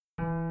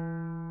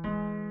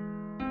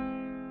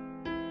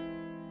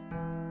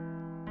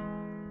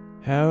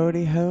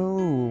Howdy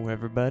ho,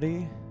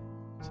 everybody.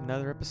 It's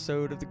another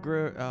episode of The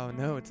Grove. Oh,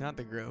 no, it's not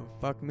The Grove.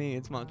 Fuck me,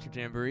 it's Monster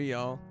Jamboree,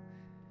 y'all.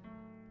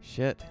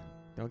 Shit.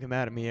 Don't get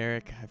mad at me,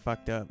 Eric. I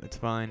fucked up. It's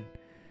fine.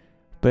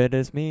 But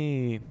it's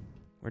me.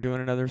 We're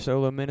doing another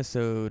solo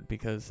minisode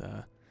because,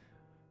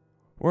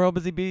 we're all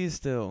busy bees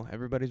still.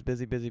 Everybody's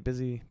busy,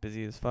 busy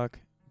as fuck.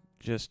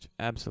 Just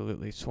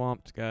absolutely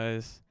swamped,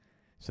 guys.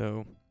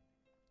 So,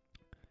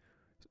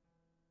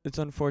 it's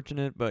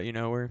unfortunate, but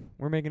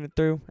we're making it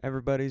through.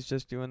 Everybody's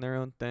just doing their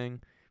own thing.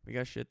 We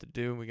got shit to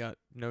do. We got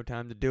no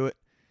time to do it.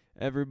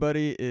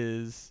 Everybody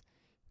is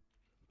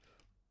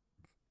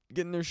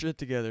getting their shit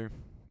together,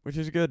 which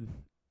is good.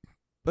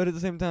 But at the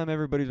same time,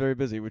 everybody's very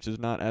busy, which is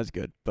not as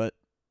good. But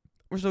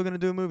we're still gonna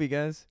do a movie,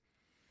 guys.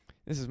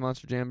 This is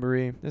Monster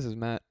Jamboree. This is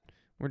Matt.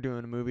 We're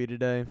doing a movie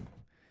today.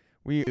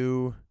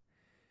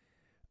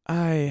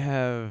 I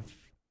have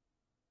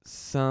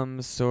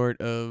some sort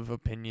of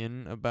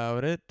opinion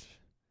about it.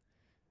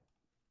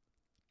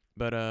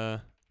 But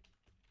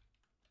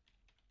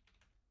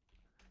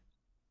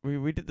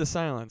we did the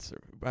silence.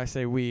 I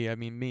say we, I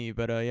mean me,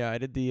 but yeah, I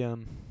did the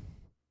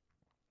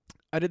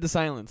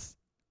silence.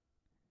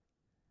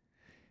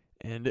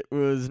 And it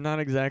was not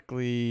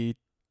exactly,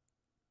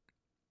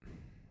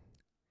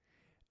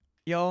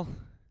 y'all,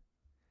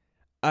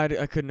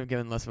 I couldn't have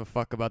given less of a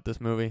fuck about this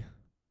movie.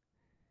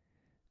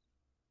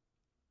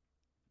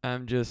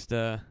 I'm just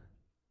I'm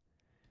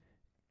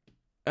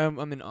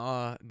in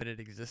awe that it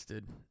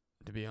existed,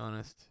 to be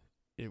honest.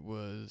 It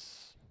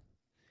was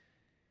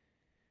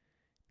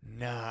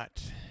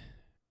not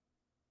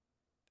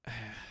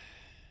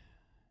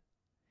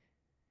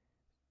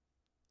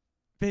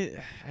but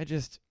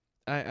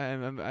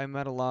I'm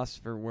at a loss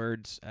for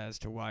words as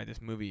to why this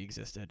movie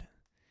existed.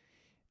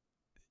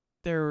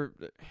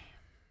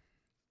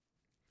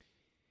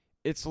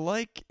 It's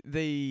like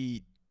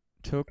they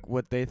took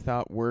what they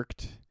thought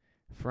worked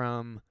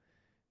from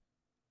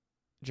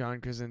John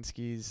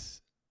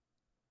Krasinski's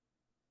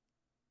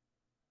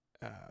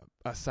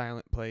A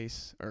Silent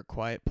Place or A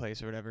Quiet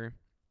Place or whatever,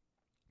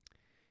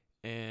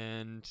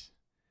 and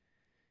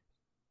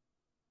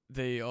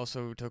they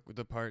also took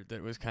the part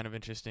that was kind of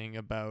interesting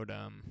about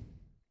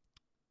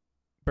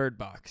Bird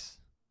Box.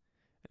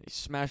 They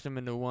smashed them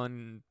into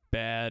one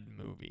bad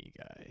movie,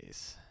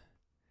 guys.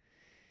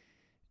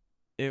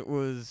 It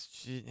was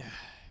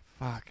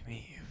fuck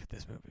me if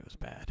this movie was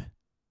bad.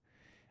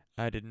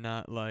 I did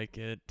not like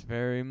it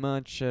very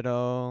much at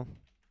all.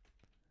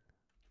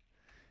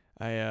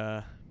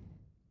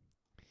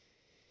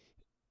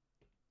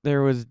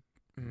 There was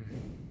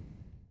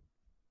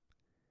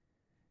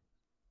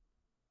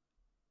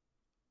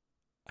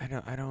I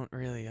don't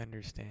really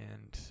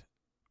understand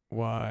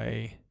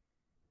why.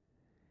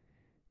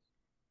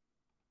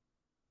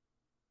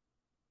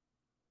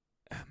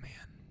 Oh man.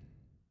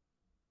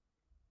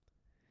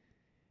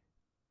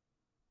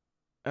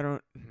 I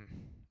don't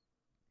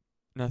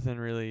nothing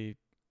really.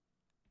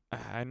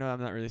 I know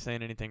I'm not really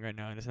saying anything right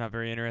now, and it's not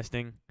very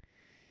interesting.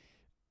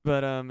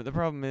 But the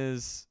problem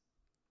is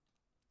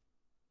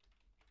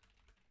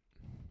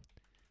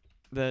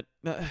that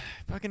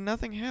fucking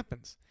nothing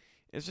happens.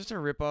 It's just a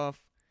ripoff,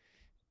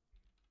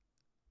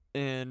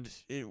 and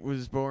it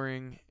was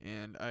boring.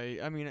 And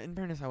I mean, in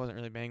fairness, I wasn't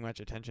really paying much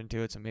attention to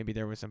it, so maybe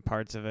there was some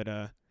parts of it.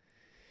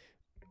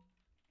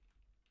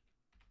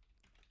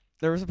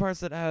 There were some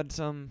parts that had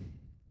some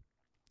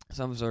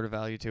sort of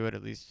value to it,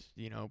 at least,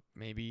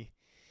 maybe.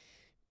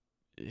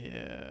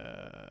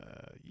 Yeah.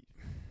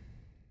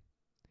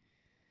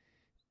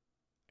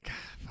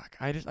 Fuck.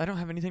 I don't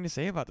have anything to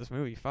say about this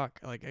movie.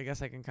 Fuck. Like, I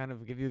guess I can kind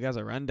of give you guys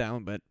a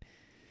rundown, but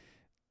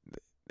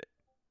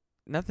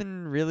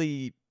nothing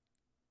really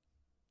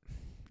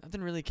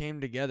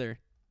came together.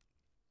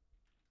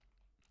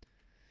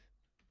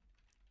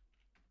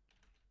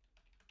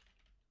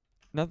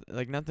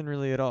 Nothing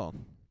really at all.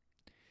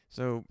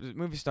 So the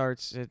movie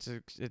starts. There's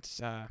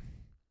a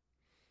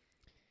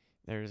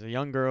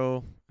young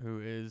girl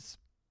who is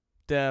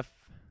deaf.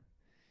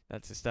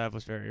 That's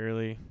established very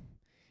early.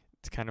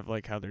 It's kind of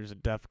like how there's a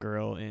deaf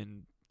girl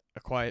in A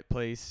Quiet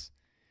Place.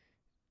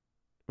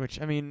 Which,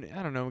 I mean,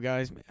 I don't know,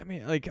 guys. I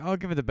mean, like, I'll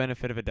give it the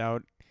benefit of a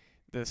doubt.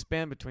 The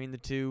span between the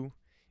two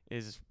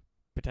is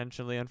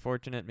potentially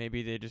unfortunate.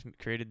 Maybe they just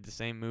created the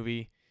same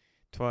movie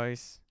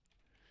twice.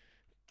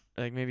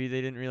 Like, maybe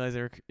they didn't realize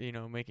they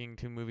were, making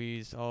two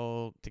movies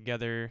all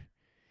together,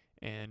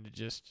 and it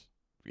just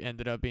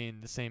ended up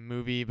being the same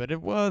movie. But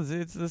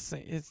it's the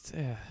same.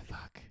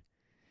 Fuck.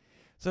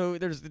 So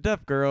there's the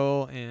deaf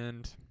girl,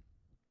 and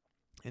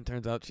it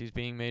turns out she's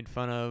being made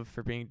fun of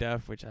for being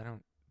deaf, which I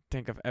don't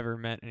think I've ever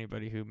met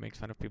anybody who makes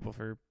fun of people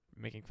for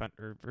making fun,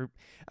 or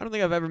I don't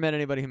think I've ever met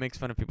anybody who makes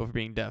fun of people for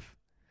being deaf.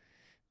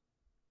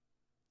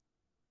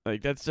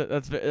 Like, that's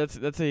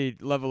a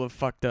level of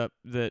fucked up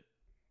that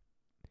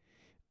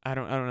I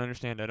don't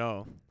understand at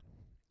all.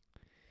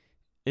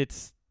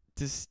 It's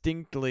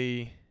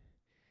distinctly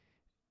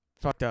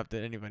fucked up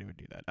that anybody would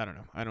do that. I don't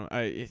know.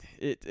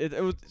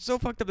 It was so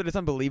fucked up that it's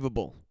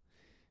unbelievable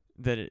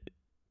that it.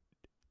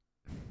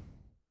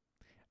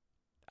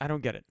 I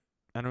don't get it.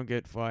 I don't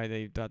get why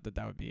they thought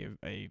that would be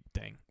a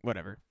thing.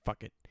 Whatever.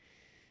 Fuck it.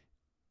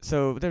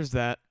 So there's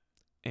that,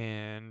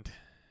 and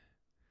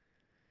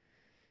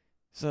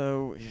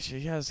so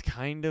she has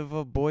kind of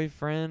a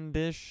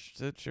boyfriend-ish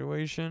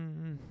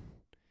situation.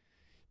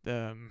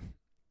 Um,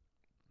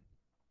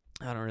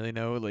 I don't really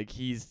know. Like,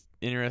 he's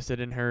interested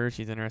in her,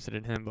 she's interested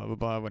in him, blah blah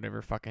blah,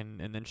 whatever. Fucking,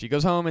 and then she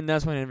goes home, and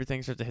that's when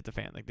everything starts to hit the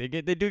fan. Like, they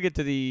do get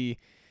to the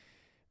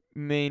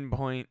main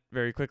point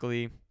very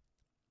quickly.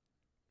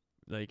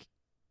 Like,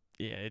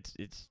 yeah,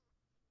 it's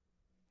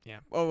yeah.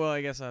 Oh well,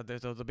 I guess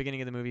there's the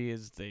beginning of the movie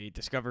is they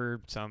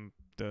discover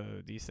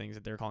these things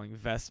that they're calling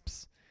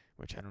vesps,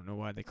 which I don't know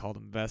why they call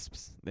them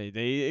vesps. They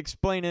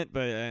explain it,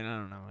 but I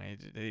don't know.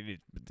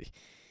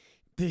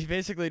 They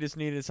basically just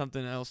needed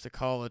something else to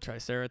call a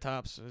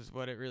triceratops, is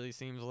what it really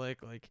seems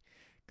like. Like,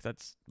 'cause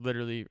that's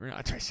literally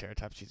not a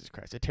triceratops. Jesus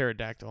Christ, a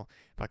pterodactyl.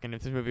 Fucking,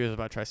 if this movie was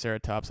about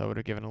triceratops, I would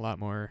have given a lot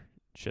more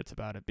shits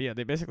about it. But yeah,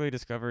 they basically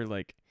discovered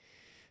like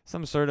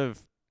some sort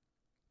of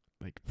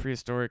like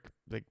prehistoric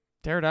like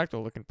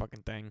pterodactyl looking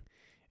fucking thing,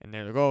 and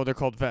they're like, oh, they're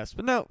called vesps.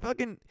 But no,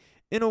 fucking,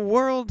 in a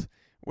world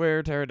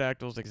where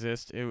pterodactyls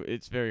exist,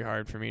 it's very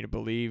hard for me to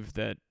believe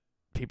that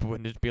people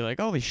wouldn't just be like,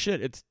 holy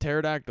shit, it's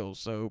pterodactyls.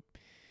 So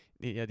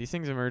yeah, these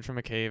things emerge from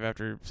a cave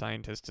after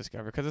scientists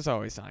discover, because it's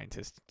always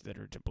scientists that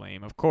are to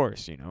blame, of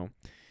course, you know.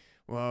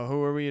 Well,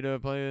 who are we to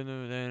play in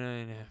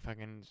the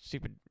fucking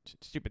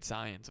stupid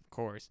science, of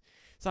course.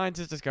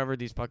 Scientists discovered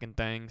these fucking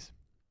things.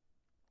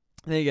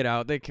 They get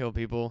out, they kill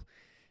people.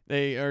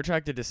 They are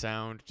attracted to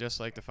sound, just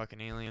like the fucking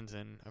aliens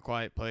in A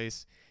Quiet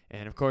Place.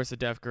 And of course, the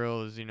deaf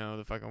girl is,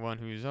 the fucking one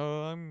who's,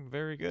 oh, I'm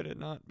very good at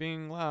not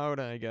being loud,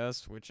 I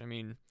guess. Which, I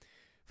mean,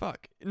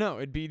 fuck. No,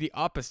 it'd be the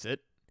opposite.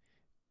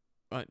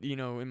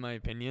 In my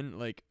opinion,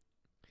 like,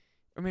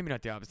 or maybe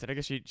not the opposite. I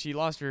guess she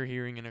lost her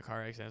hearing in a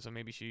car accident, so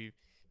maybe she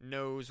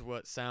knows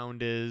what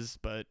sound is,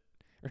 but,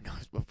 or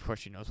knows, of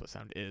course she knows what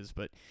sound is,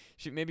 but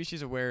maybe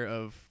she's aware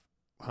of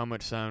how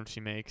much sound she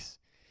makes.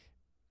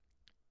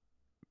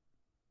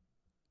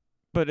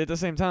 But at the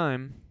same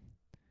time,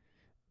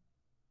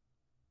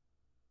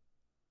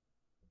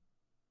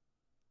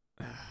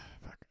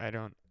 fuck, I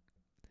don't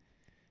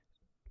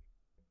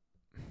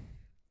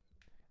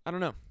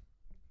know.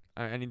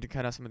 I need to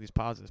cut out some of these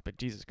pauses, but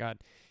Jesus God,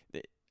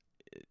 it,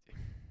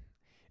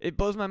 it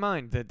blows my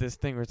mind that this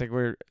thing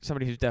where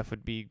somebody who's deaf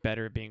would be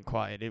better at being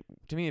quiet.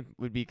 To me, it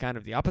would be kind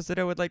of the opposite.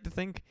 I would like to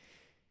think,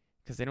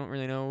 because they don't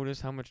really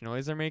notice how much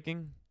noise they're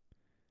making.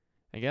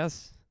 I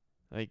guess,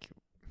 like,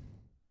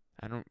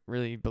 I don't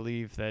really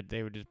believe that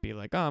they would just be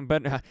like, oh,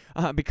 but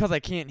because I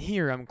can't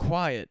hear, I'm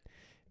quiet.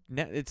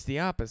 It's the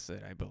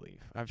opposite, I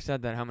believe. I've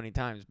said that how many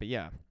times, but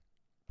yeah.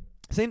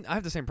 I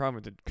have the same problem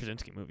with the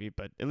Krasinski movie,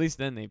 but at least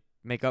then they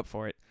make up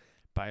for it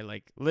by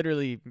like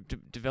literally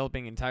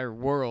developing an entire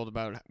world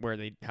about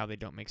how they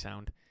don't make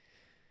sound.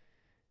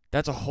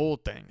 That's a whole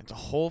thing. It's a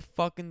whole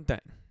fucking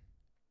thing.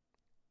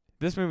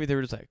 This movie, they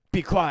were just like,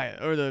 be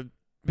quiet, or the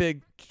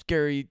big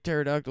scary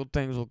pterodactyl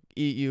things will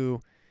eat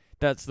you.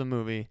 That's the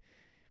movie.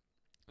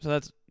 So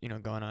that's,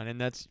 going on,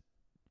 and that's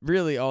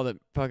really all that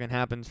fucking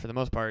happens for the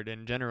most part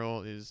in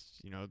general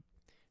is,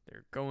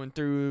 they're going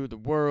through the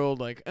world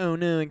like, oh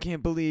no, I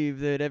can't believe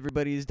that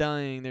everybody's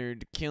dying. They're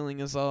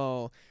killing us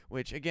all.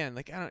 Which, again,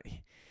 like,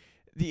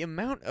 the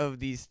amount of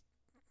these,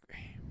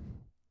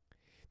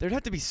 there'd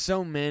have to be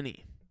so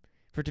many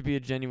for it to be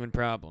a genuine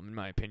problem, in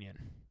my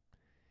opinion.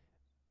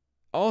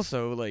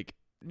 Also, like,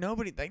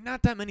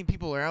 not that many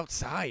people are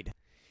outside.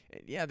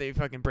 Yeah, they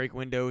fucking break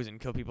windows and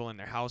kill people in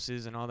their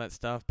houses and all that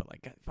stuff, but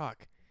like,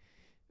 fuck.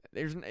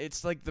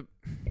 It's like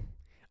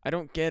I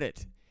don't get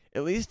it.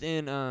 At least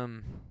in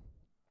A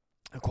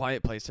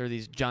Quiet Place, there are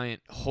these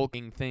giant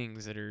hulking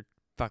things that are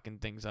fucking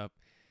things up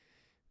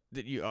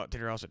that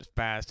are also just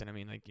fast, and I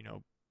mean, like,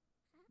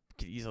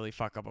 could easily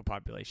fuck up a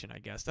population, I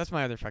guess. That's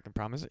my other fucking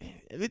problem.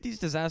 With these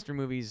disaster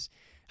movies,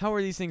 how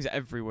are these things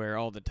everywhere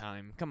all the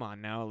time? Come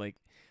on now, like,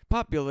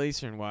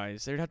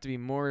 population-wise, there'd have to be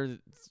more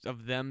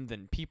of them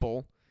than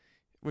people,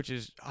 which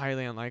is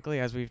highly unlikely.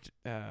 As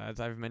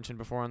I've mentioned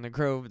before on The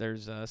Grove,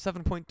 there's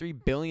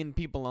 7.3 billion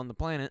people on the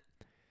planet.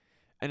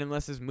 And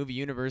unless this movie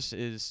universe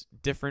is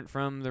different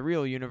from the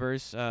real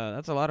universe,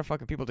 that's a lot of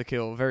fucking people to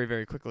kill very,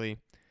 very quickly.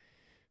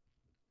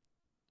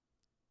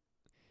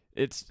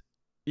 It's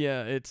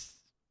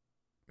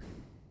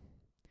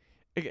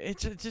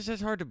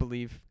just hard to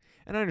believe.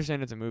 And I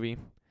understand it's a movie,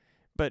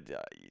 but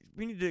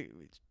we need to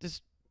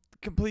just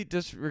complete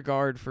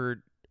disregard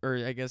for, or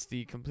I guess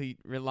the complete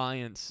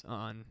reliance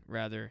on,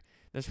 rather,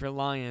 this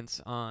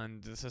reliance on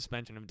the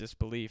suspension of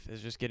disbelief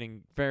is just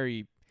getting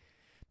very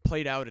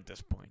played out at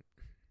this point.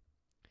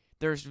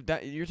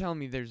 You're telling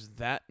me there's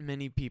that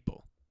many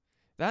people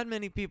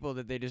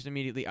that they just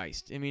immediately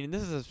iced. I mean,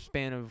 this is a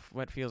span of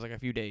what feels like a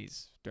few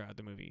days throughout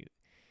the movie,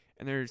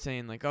 and they're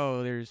saying like,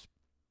 oh, there's,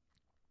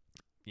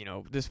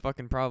 this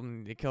fucking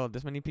problem. They killed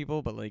this many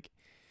people, but like,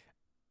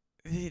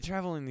 they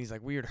travel in these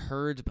like weird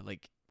herds, but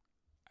like,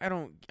 I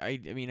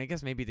mean, I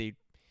guess maybe they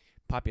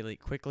populate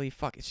quickly.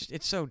 Fuck,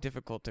 it's so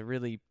difficult to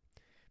really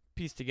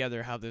piece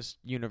together how this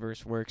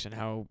universe works and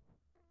how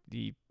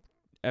the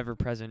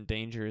ever-present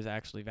danger is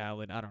actually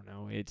valid. I don't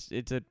know.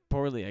 It's a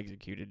poorly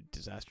executed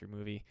disaster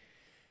movie.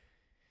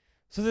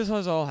 So this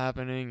was all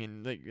happening,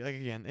 and like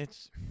again,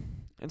 it's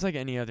like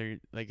any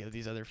other like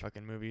these other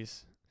fucking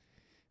movies.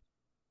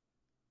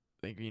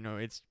 Like,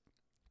 it's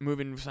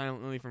moving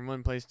silently from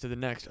one place to the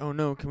next. Oh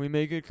no, can we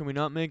make it? Can we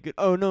not make it?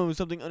 Oh no,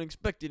 something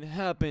unexpected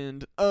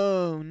happened.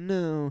 Oh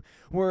no,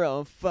 we're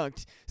all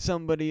fucked.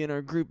 Somebody in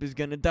our group is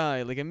gonna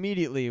die. Like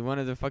immediately, one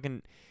of the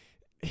fucking.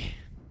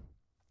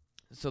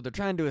 So they're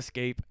trying to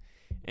escape,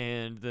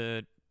 and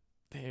they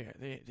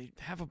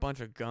have a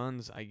bunch of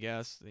guns. I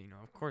guess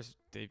of course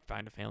they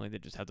find a family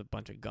that just has a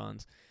bunch of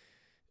guns,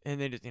 and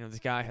they just this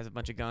guy has a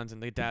bunch of guns,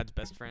 and the dad's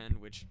best friend,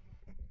 which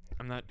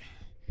I'm not.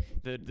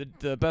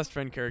 The best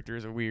friend character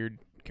is a weird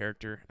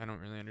character. I don't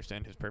really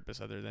understand his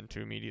purpose other than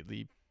to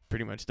immediately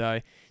pretty much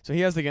die. So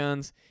he has the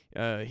guns.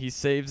 He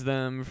saves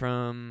them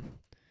from.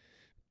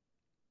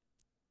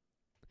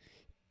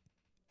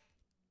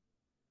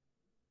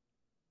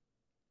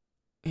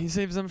 He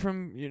saves them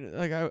from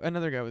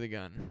another guy with a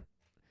gun,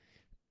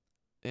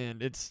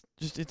 and it's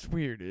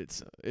weird.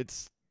 It's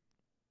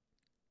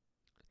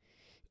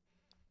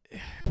a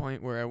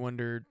point where I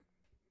wondered,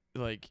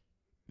 like,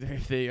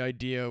 if the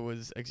idea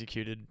was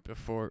executed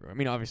before. I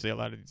mean, obviously a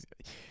lot of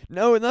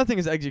nothing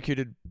is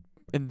executed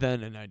and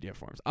then an idea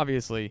forms.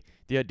 Obviously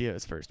the idea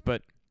is first,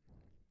 but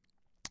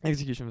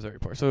execution was very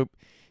poor. So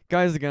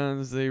guys with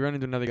guns, they run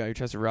into another guy who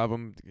tries to rob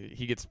him.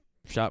 He gets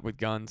shot with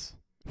guns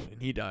and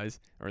he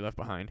dies or left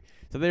behind.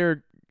 So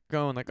they're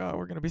going like, oh,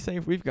 we're gonna be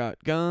safe, we've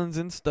got guns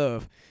and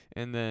stuff.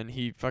 And then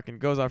he fucking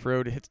goes off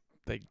road, hits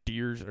like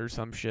deers or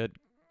some shit,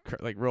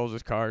 like rolls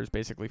his car, is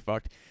basically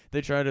fucked. They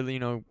try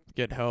to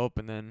get help,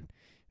 and then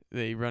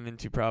they run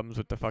into problems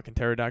with the fucking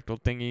pterodactyl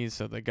thingies,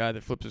 so the guy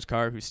that flips his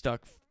car who's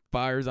stuck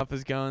fires off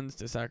his guns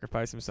to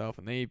sacrifice himself,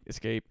 and they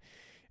escape.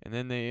 And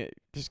then they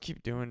just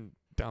keep doing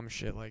dumb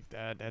shit like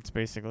that. That's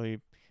basically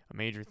a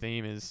major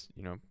theme is,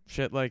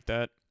 shit like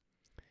that.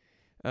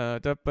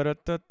 And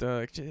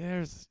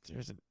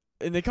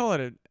they call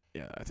it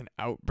it's an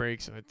outbreak,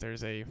 so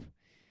there's a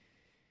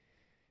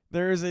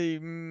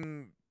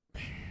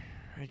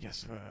I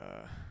guess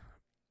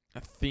a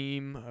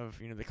theme of,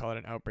 they call it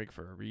an outbreak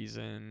for a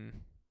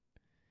reason.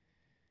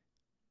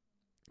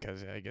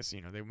 Because I guess,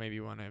 they maybe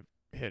want to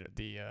hit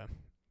the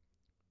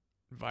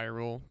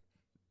viral,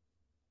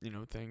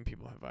 thing.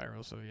 People have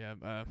viral, so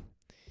yeah.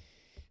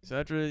 So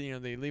after,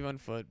 they leave on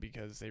foot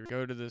because they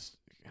go to this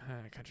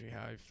country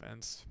high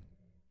fence.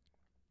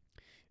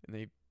 And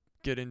they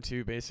get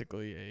into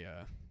basically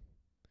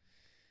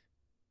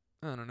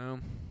I don't know,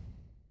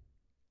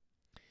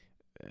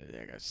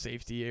 like a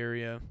safety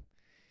area.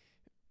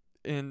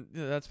 And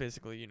that's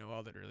basically,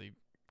 all that really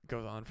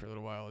goes on for a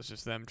little while. It's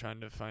just them trying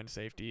to find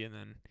safety, and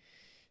then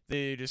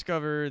they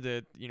discover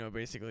that,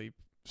 basically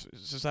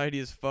society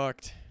is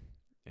fucked,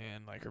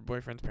 and like her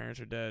boyfriend's parents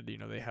are dead.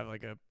 They have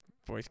like a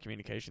voice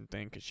communication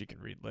thing because she can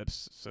read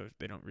lips, so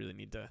they don't really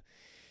need to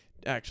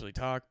actually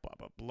talk, blah,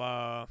 blah,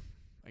 blah.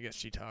 I guess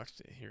she talks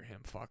to hear him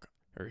fuck,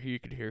 or he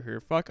could hear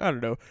her fuck. I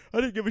don't know.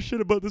 I didn't give a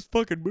shit about this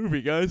fucking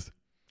movie, guys.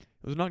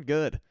 It was not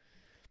good.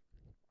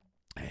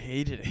 I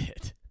hated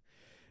it.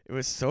 It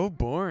was so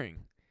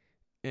boring.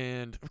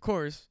 And, of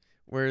course,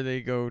 where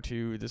they go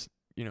to this,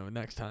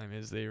 next time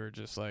is they were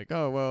just like,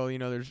 oh, well,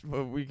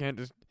 we can't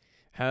just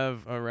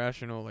have a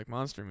rational, like,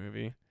 monster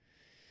movie.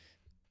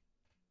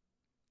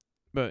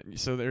 But,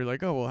 so they're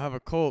like, oh, we'll have a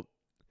cult.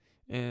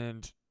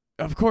 And,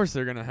 of course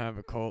they're going to have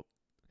a cult.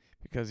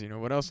 Because,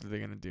 what else are they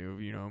going to do,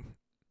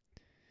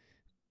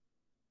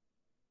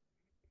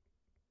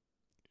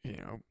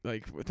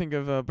 like, think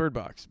of Bird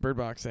Box. Bird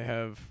Box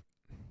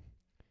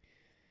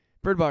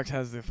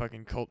has the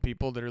fucking cult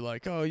people that are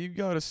like, oh, you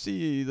gotta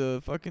see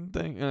the fucking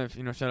thing.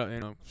 Shout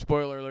out,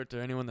 spoiler alert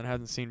to anyone that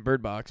hasn't seen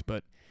Bird Box,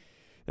 but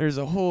there's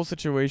a whole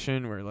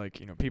situation where,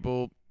 like,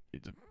 people,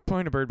 the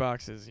point of Bird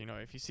Box is,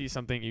 if you see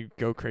something, you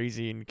go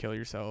crazy and kill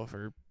yourself,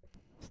 or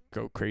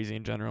go crazy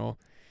in general.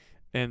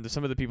 And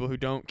some of the people who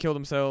don't kill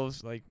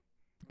themselves, like,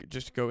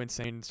 just go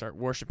insane and start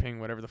worshiping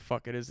whatever the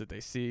fuck it is that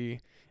they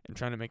see and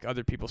trying to make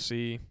other people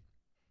see.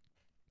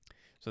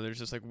 So there's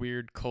this, like,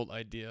 weird cult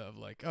idea of,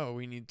 like, oh,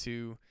 we need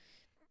to,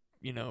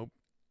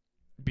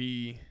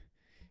 be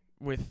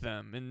with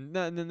them. And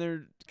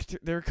then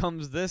there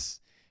comes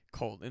this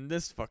cult in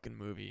this fucking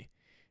movie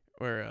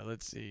where,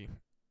 let's see,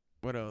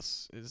 what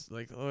else is,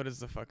 like, what does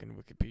the fucking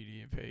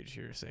Wikipedia page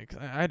here say? Because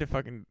I had to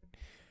fucking,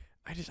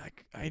 I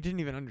didn't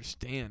even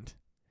understand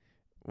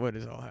what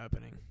is all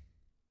happening.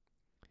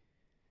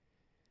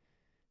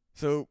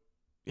 So,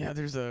 yeah,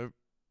 there's a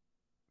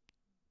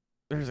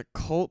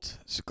cult,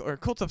 or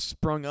cults have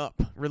sprung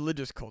up.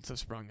 Religious cults have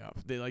sprung up.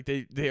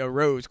 They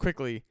arose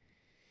quickly.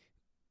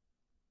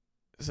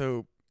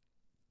 So,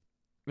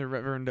 the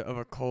reverend of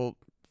a cult,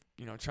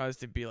 tries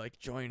to be like,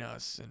 join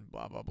us and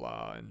blah, blah,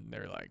 blah. And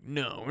they're like,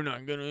 no, we're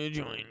not going to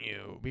join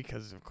you.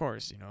 Because, of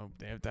course,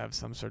 they have to have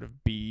some sort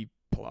of B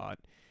plot.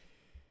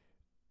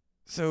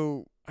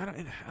 So, I don't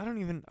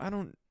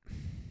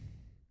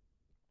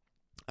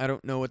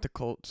know what the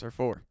cults are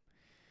for.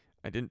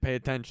 I didn't pay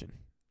attention.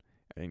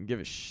 and give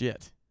a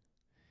shit.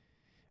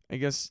 I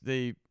guess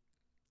they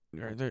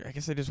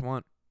just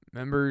want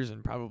members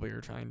and probably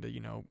are trying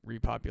to,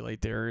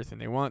 repopulate the earth,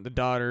 and they want the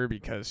daughter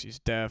because she's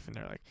deaf, and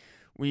they're like,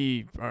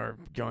 we are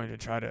going to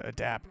try to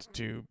adapt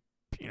to,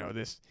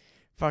 this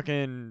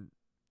fucking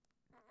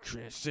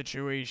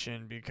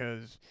situation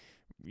because,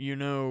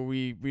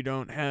 we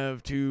don't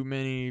have too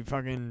many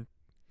fucking,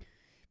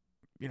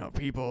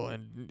 people,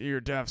 and you're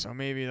deaf, so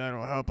maybe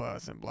that'll help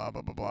us, and blah,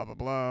 blah, blah, blah, blah,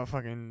 blah.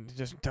 Fucking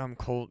just dumb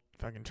cult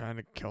fucking trying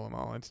to kill them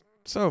all. It's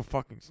so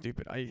fucking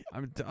stupid. I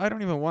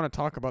don't even want to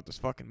talk about this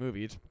fucking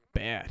movie. It's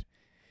bad.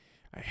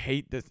 I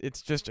hate this.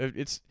 It's just,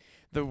 it's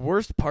the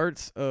worst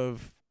parts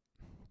of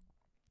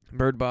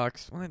Bird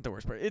Box. Well, not the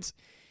worst part. It's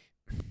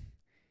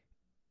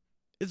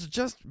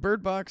just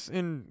Bird Box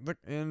and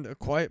A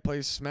Quiet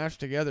Place smashed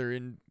together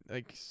in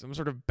like some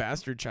sort of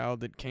bastard child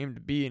that came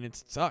to be, and it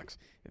sucks.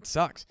 It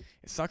sucks.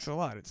 It sucks a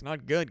lot. It's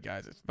not good,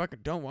 guys. It's fucking,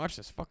 don't watch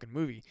this fucking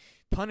movie.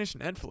 Punish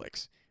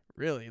Netflix.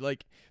 Really,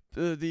 like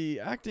the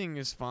acting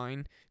is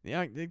fine.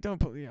 They don't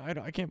put.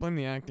 I can't blame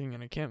the acting,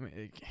 and I can't.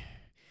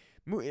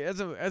 As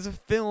a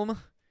film,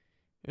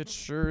 it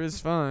sure is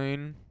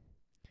fine,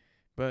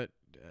 but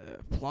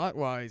plot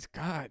wise,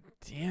 god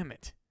damn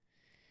it,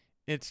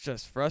 it's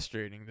just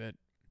frustrating that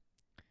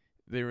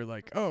they were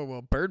like, oh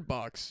well, Bird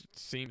Box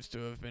seems to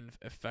have been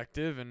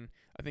effective, and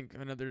I think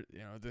another,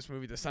 this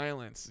movie, The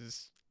Silence,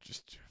 is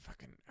just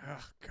fucking,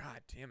 oh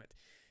god damn it,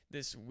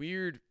 this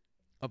weird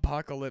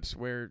apocalypse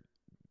where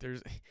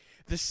there's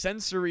the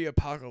sensory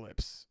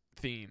apocalypse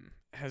theme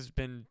has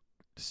been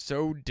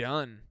so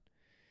done.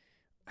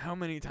 How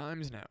many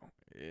times now?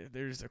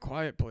 There's A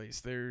Quiet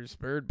Place, there's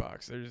Bird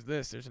Box,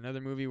 there's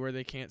another movie where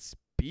they can't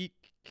speak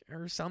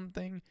or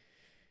something,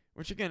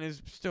 which again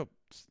is still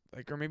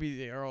like, or maybe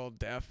they are all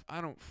deaf. I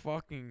don't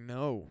fucking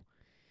know.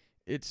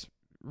 It's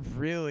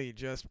really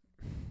just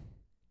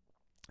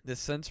the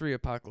sensory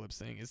apocalypse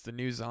thing is the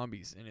new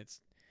zombies, and it's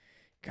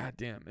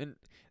goddamn. And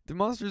the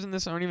monsters in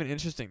this aren't even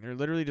interesting. They're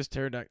literally just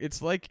pterodactyl.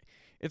 It's like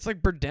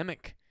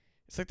Birdemic.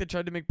 It's like they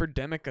tried to make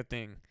Birdemic a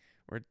thing,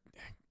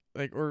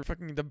 or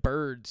fucking the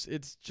birds.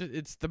 It's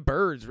the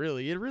birds,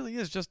 really. It really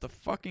is just the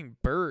fucking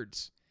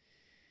birds.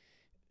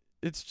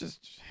 It's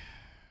just,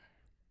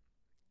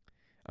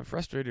 I'm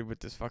frustrated with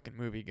this fucking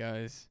movie,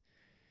 guys.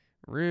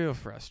 Real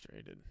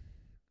frustrated.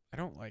 I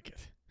don't like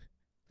it.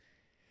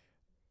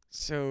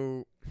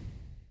 So,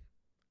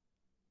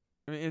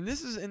 I mean, and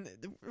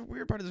the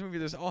weird part of this movie,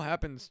 this all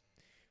happens,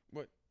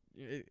 what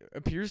it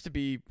appears to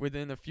be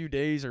within a few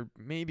days or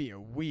maybe a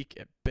week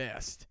at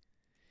best.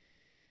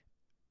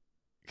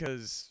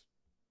 Because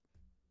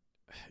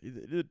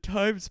the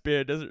time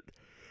span doesn't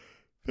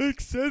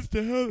make sense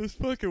to how this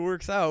fucking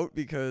works out,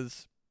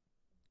 because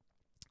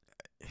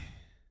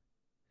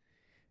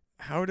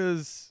how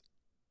does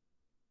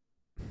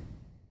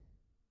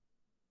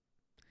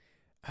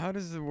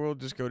the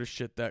world just go to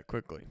shit that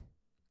quickly?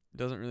 It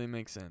doesn't really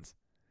make sense.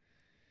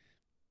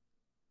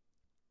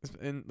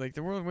 And like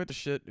the world went to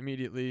shit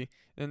immediately,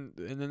 and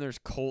then there's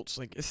cults,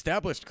 like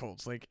established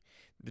cults, like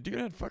the dude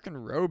had fucking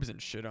robes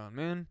and shit on,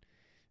 man.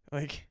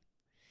 Like,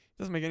 it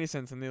doesn't make any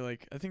sense. And they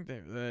I think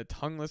the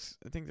tongueless,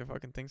 I think the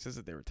fucking thing says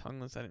that they were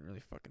tongueless. I didn't really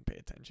fucking pay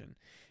attention.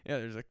 Yeah,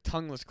 there's a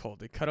tongueless cult.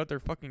 They cut out their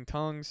fucking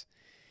tongues.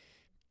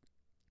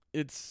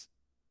 It's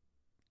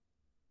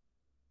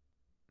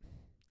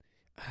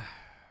I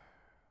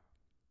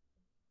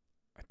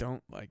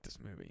don't like this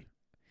movie.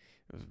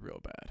 It was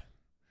real bad.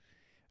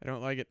 I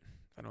don't like it.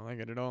 I don't like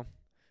it at all.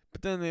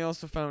 But then they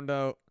also found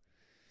out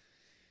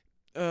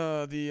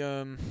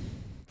the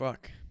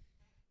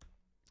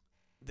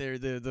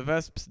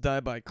Vesps die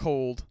by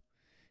cold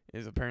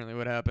is apparently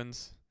what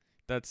happens.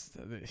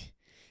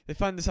 They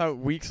find this out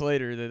weeks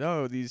later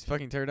that these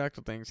fucking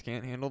pterodactyl things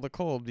can't handle the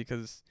cold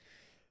because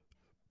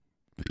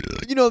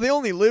they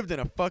only lived in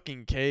a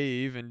fucking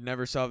cave and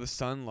never saw the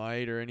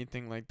sunlight or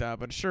anything like that.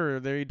 But sure,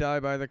 they die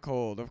by the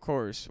cold, of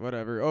course,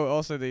 whatever. Oh,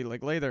 also they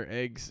lay their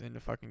eggs into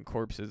fucking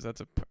corpses.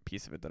 That's a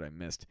piece of it that I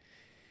missed.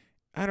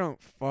 I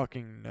don't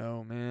fucking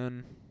know,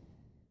 man.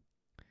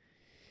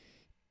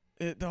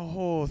 The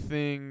whole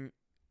thing.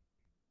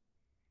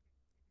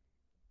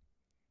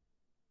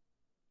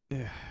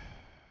 Yeah.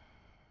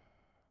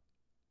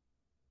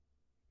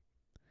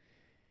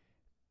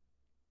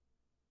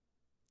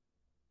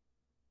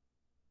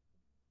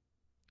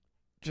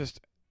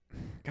 Just,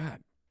 god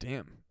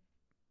damn.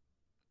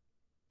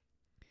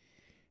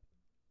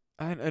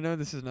 I know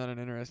this is not an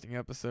interesting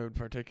episode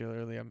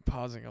particularly. I'm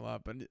pausing a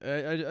lot, but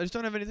I just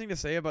don't have anything to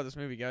say about this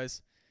movie,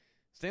 guys.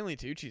 Stanley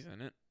Tucci's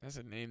in it. That's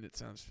a name that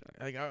sounds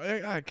like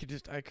I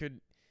could.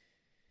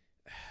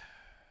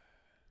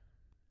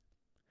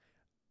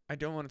 I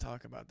don't want to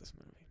talk about this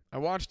movie. I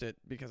watched it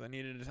because I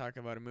needed to talk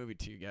about a movie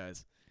to you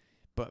guys.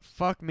 But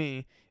fuck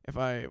me if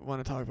I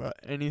want to talk about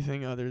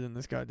anything other than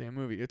this goddamn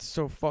movie. It's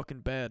so fucking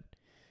bad.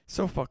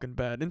 So fucking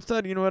bad.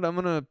 Instead, you know what? I'm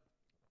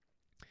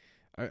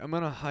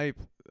gonna hype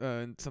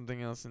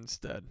something else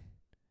instead.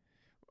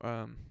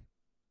 The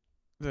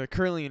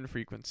Kirlian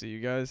frequency, you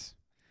guys.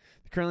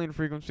 The Kirlian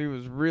frequency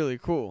was really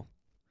cool.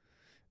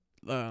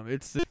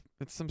 It's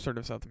It's some sort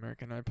of South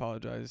American. I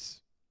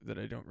apologize that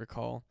I don't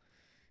recall.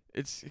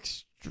 It's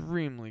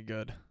extremely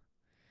good.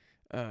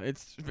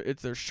 It's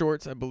their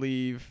shorts, I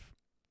believe,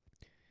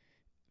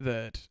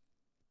 that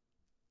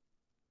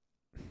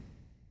I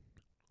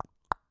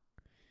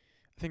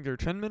think they're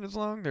 10 minutes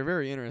long. They're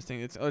very interesting.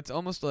 It's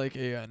almost like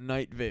a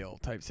Night Vale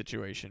type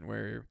situation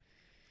where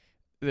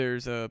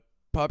there's a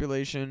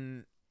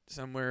population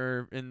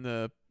somewhere in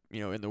the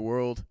in the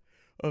world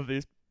of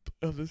this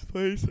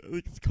place. I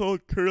think it's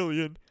called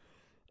Curlian,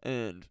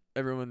 and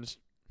everyone's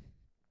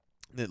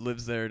that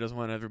lives there doesn't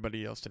want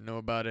everybody else to know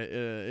about it.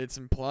 It's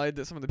implied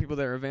that some of the people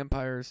there are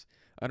vampires.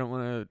 I don't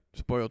want to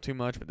spoil too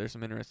much, but there's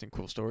some interesting,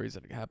 cool stories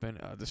that happen.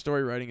 The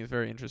story writing is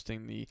very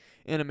interesting. The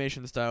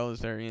animation style is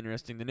very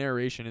interesting. The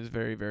narration is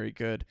very, very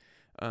good.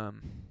 I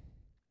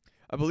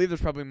believe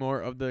there's probably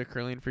more of the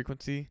Curlian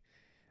frequency.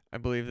 I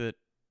believe that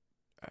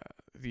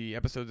the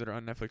episodes that are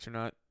on Netflix are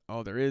not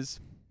all there is.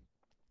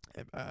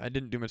 I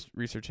didn't do much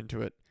research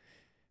into it,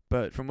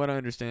 but from what I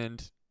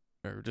understand,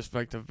 or just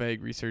like the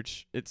vague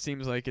research, it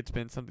seems like it's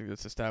been something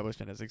that's established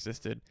and has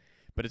existed.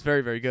 But it's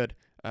very, very good.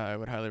 I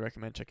would highly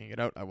recommend checking it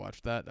out. I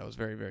watched that. That was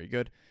very, very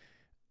good.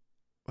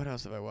 What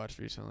else have I watched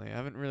recently? I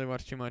haven't really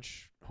watched too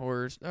much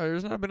horrors.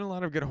 There's not been a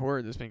lot of good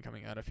horror that's been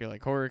coming out. I feel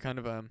like horror kind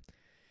of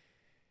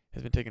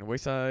has been taken a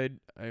wayside.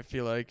 I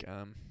feel like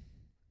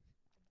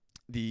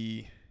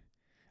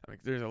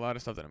there's a lot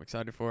of stuff that I'm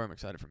excited for. I'm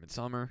excited for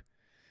Midsommar.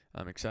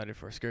 I'm excited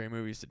for scary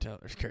stories to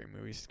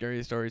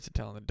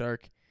tell in the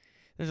dark.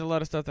 There's a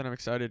lot of stuff that I'm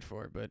excited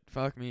for, but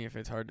fuck me if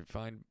it's hard to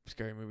find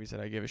scary movies that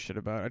I give a shit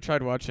about. I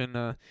tried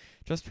watching,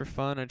 just for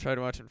fun,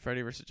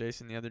 Freddy vs.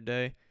 Jason the other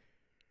day.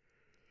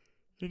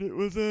 And it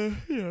was,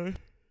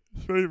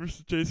 Freddy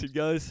vs. Jason,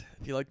 guys.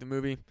 If you like the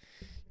movie,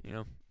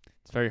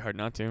 it's very hard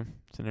not to.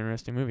 It's an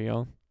interesting movie,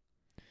 y'all.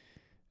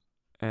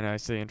 And I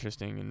say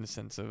interesting in the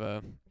sense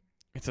of,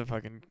 it's a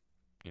fucking,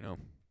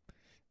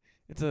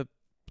 it's a,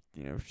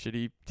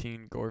 shitty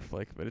teen gore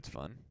flick, but it's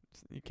fun.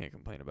 You can't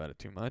complain about it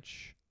too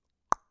much.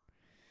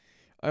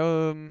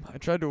 I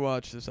tried to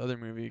watch this other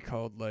movie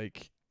called, I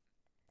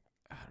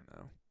don't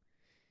know,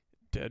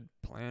 Dead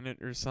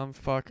Planet or some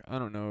fuck. I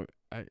don't know.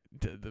 I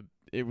think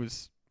it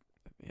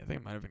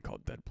might have been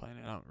called Dead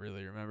Planet. I don't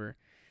really remember.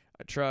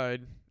 I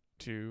tried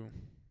to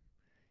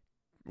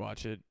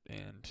watch it,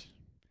 and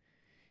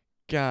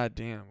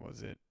goddamn,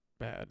 was it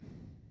bad.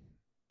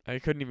 I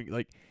couldn't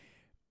even,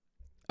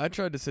 I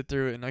tried to sit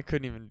through it, and I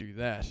couldn't even do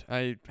that.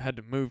 I had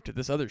to move to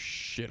this other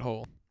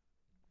shithole.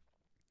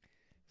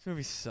 This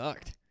movie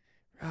sucked.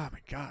 Oh my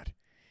god.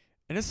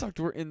 And it sucked.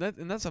 And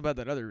that's how bad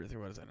that other thing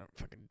was. I don't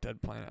fucking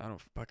Dead Planet. I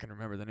don't fucking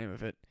remember the name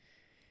of it.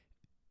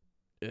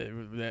 It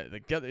was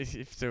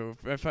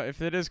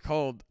if it is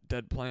called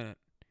Dead Planet,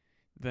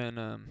 then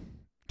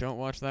don't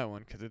watch that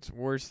one because it's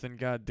worse than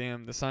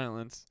goddamn The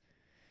Silence.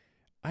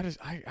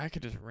 I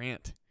could just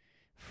rant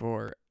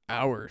for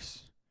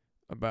hours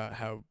about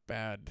how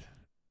bad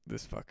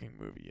this fucking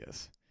movie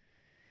is.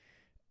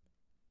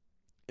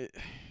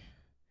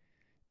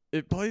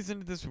 It plays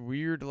into this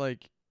weird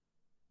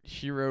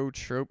hero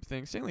trope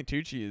thing. Stanley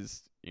Tucci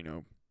is,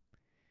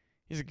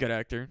 he's a good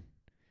actor.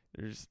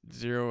 There's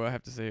zero I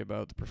have to say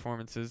about the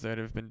performances that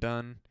have been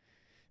done.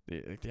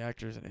 The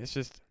actors, and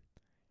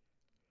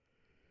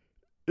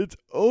it's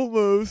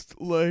almost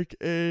like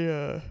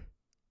a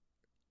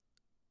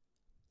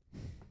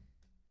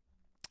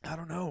I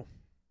don't know.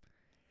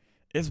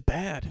 It's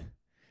bad.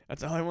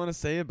 That's all I want to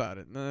say about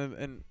it.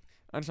 And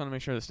I just want to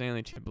make sure that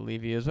Stanley Tucci, I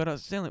believe he is. What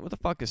the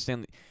fuck is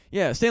Stanley?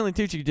 Yeah, Stanley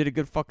Tucci did a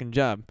good fucking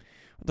job.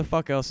 What the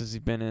fuck else has he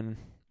been in?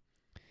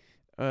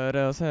 What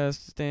else has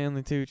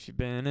Stanley Tucci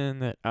been in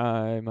that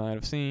I might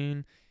have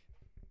seen?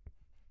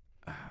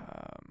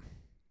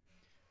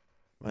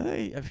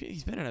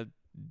 He's been in a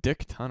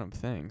dick ton of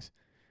things.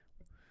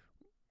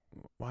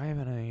 Why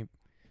haven't I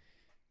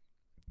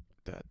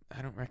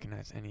don't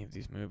recognize any of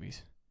these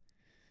movies.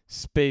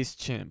 Space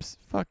Chimps.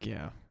 Fuck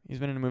yeah. He's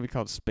been in a movie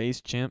called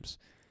Space Chimps.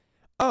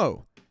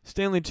 Oh,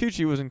 Stanley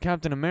Tucci was in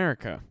Captain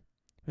America.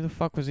 Who the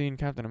fuck was he in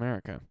Captain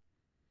America?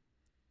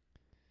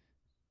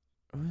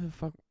 Who the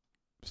fuck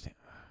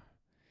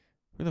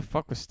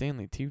was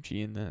Stanley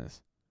Tucci in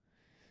this?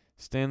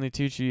 Stanley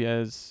Tucci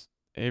as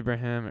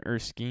Abraham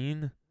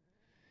Erskine?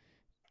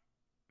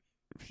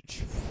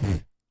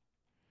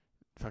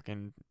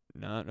 Fucking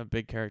not a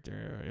big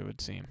character, it would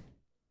seem.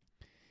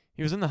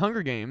 He was in the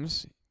Hunger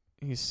Games.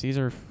 He's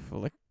Caesar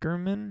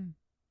Flickerman?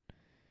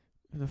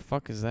 Who the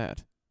fuck is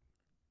that?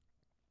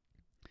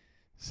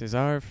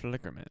 Caesar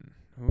Flickerman.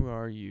 Who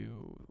are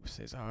you?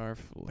 Caesar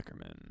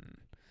Flickerman.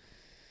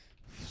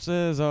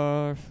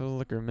 Caesar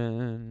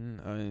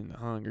Flickerman in the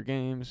Hunger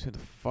Games. Who the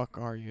fuck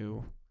are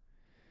you?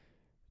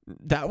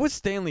 That was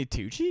Stanley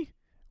Tucci?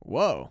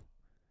 Whoa.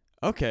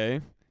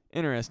 Okay.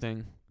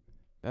 Interesting.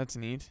 That's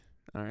neat.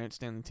 Alright,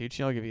 Stanley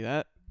Tucci, I'll give you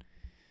that.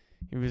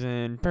 He was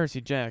in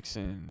Percy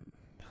Jackson.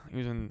 He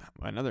was in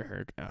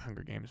another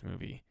Hunger Games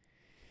movie.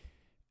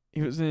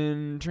 He was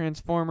in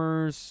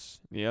Transformers,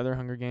 the other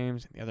Hunger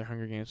Games,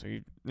 so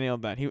he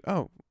nailed that.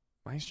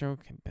 Maestro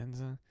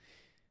Cadenza.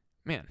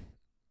 Man.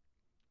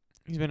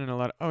 He's been in a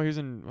lot of... Oh, he was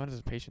in... What is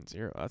it? Patient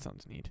Zero. That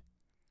sounds neat.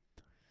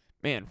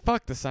 Man,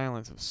 fuck the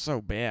silence. It was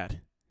so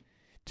bad.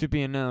 To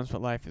be announced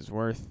what life is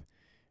worth.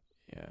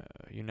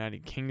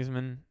 United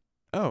Kingsman.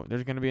 Oh,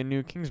 there's going to be a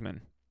new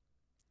Kingsman.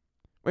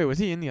 Wait, was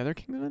he in the other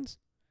Kingsmans?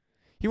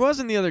 He was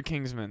in the other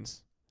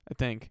Kingsmans, I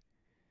think.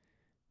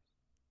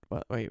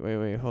 What? Wait.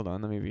 Hold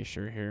on. Let me be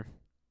sure here.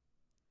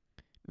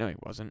 No, he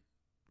wasn't.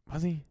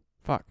 Was he?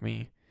 Fuck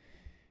me.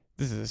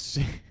 This is...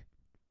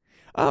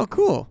 Oh,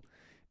 cool.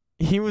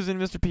 He was in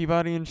Mr.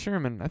 Peabody and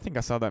Sherman. I think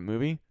I saw that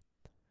movie.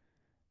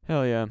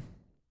 Hell yeah.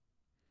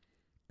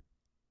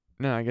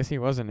 No, I guess he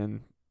wasn't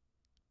in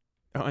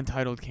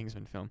Untitled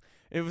Kingsman film.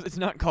 It's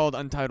not called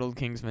Untitled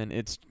Kingsman.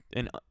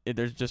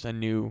 There's just a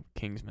new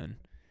Kingsman.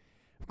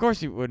 Of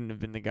course he wouldn't have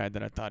been the guy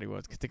that I thought he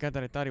was, because the guy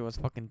that I thought he was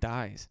fucking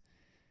dies.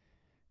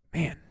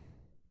 Man,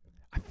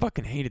 I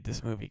fucking hated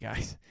this movie,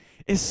 guys.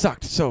 It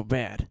sucked so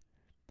bad.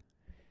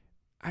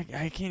 I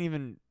can't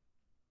even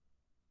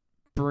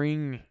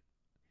bring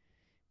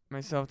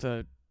myself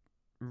to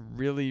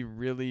really,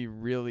 really,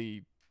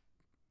 really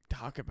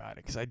talk about it,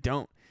 because I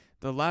don't.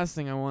 The last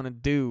thing I want to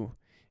do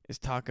is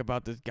talk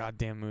about this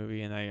goddamn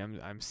movie, and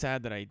I'm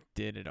sad that I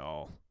did it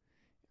all.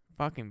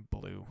 Fucking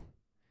blew.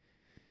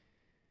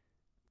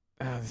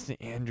 This is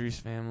the Andrews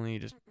family,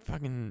 just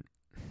fucking...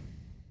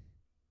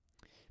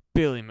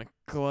 Billy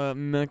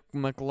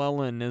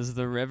McClellan is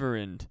the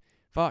Reverend.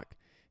 Fuck.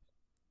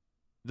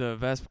 The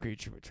Vesp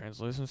creature with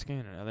translucent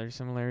skin and other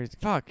similarities.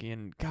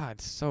 Fucking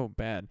God, so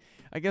bad.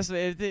 I guess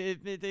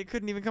they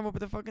couldn't even come up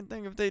with a fucking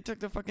thing. If they took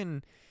the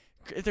fucking...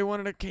 If they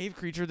wanted a cave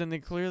creature, then they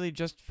clearly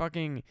just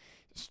fucking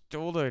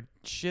stole the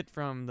shit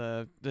from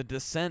the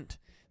Descent.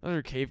 Those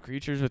are cave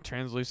creatures with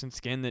translucent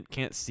skin that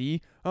can't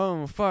see.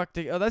 Oh, fuck.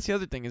 That's the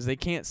other thing, is they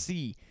can't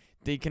see.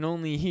 They can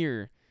only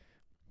hear.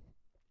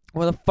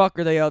 Why the fuck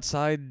are they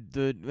outside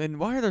and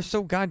why are there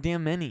so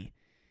goddamn many?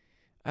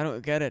 I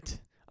don't get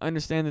it. I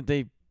understand that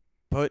they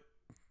put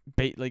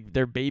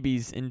their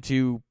babies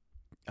into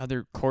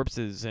other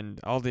corpses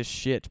and all this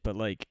shit, but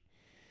like,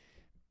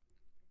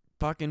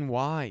 fucking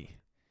why?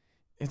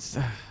 It's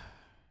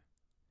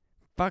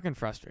fucking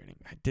frustrating.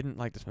 I didn't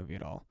like this movie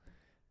at all.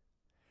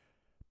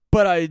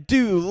 But I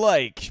do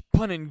like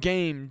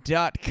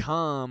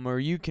punandgame.com, where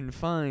you can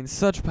find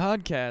such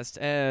podcasts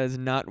as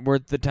Not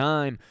Worth the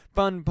Time,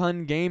 Fun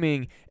Pun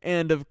Gaming,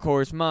 and of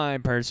course my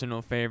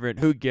personal favorite,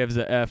 Who Gives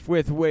a F,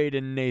 with Wade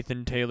and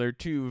Nathan Taylor,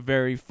 two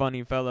very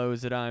funny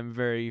fellows that I'm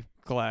very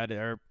glad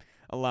are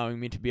allowing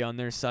me to be on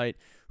their site,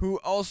 who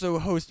also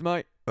host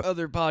my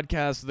other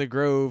podcast, The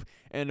Grove,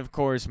 and of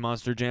course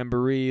Monster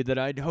Jamboree, that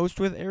I'd host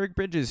with Eric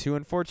Bridges, who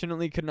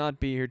unfortunately could not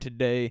be here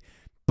today,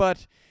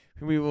 but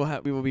we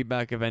will be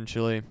back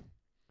eventually,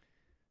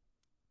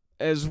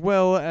 as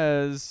well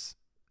as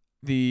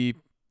the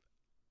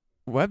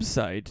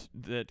website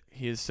that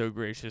he is so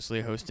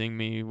graciously hosting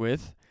me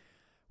with.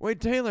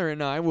 Wade Taylor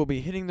and I will be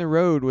hitting the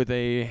road with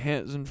a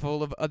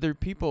handful of other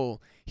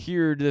people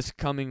here this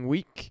coming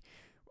week.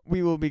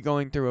 We will be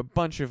going through a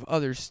bunch of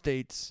other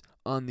states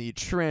on the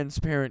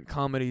Transparent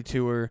Comedy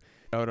Tour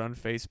out on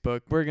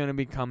Facebook. We're going to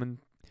be coming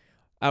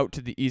out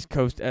to the East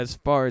Coast as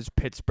far as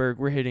Pittsburgh.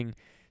 We're hitting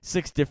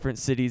 6 different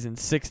cities in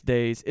 6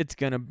 days. It's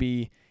going to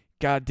be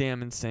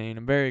goddamn insane.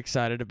 I'm very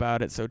excited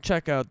about it. So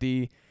check out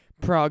the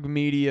Prog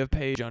Media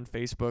page on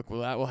Facebook.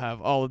 Well, that will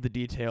have all of the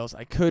details.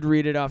 I could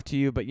read it off to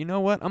you, but you know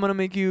what? I'm going to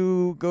make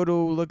you go to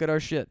look at our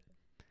shit.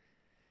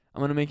 I'm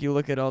going to make you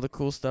look at all the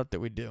cool stuff that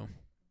we do.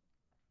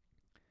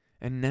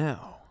 And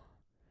now,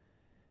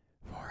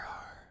 for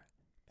our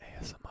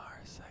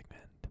ASMR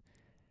segment,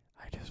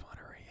 I just want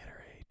to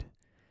reiterate,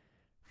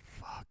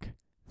 fuck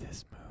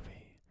this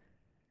movie.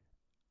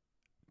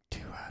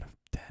 2 out of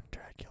 10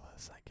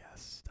 Draculas, I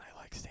guess. I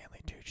like Stanley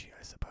Tucci,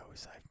 I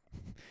suppose.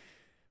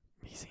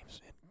 He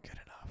seems good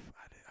enough.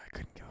 I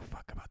couldn't give a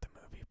fuck about the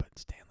movie, but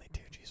Stanley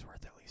Tucci's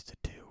worth at least a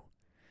 2.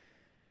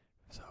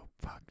 So,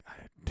 fuck.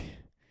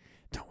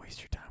 Don't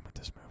waste your time with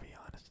this movie,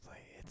 honestly.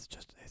 It's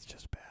just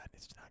bad.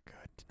 It's not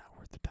good. It's not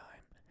worth the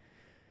time.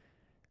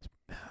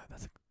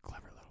 That's a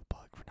clever little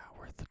plug for Not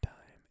Worth the Time.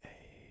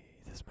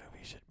 This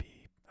movie should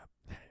be...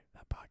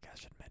 that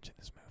podcast should mention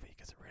this movie,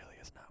 because it really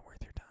is not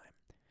worth your time.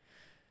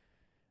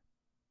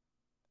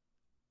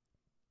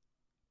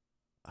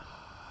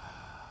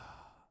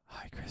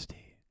 Hi,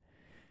 Christy.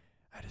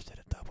 I just did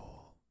a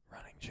double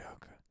running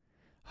joke.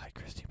 Hi,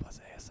 Christy plus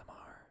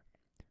ASMR.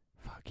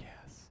 Fuck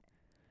yes.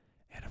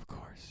 And of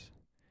course,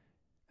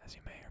 as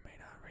you may or may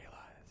not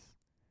realize,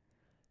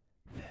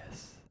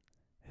 this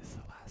is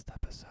the last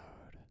episode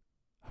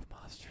of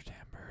Monster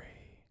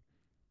Jamboree.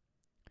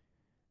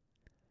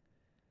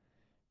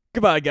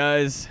 Goodbye,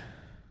 guys.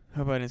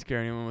 Hope I didn't scare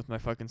anyone with my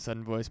fucking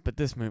sudden voice, but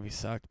this movie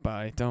sucked.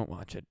 Bye. Don't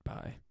watch it.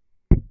 Bye.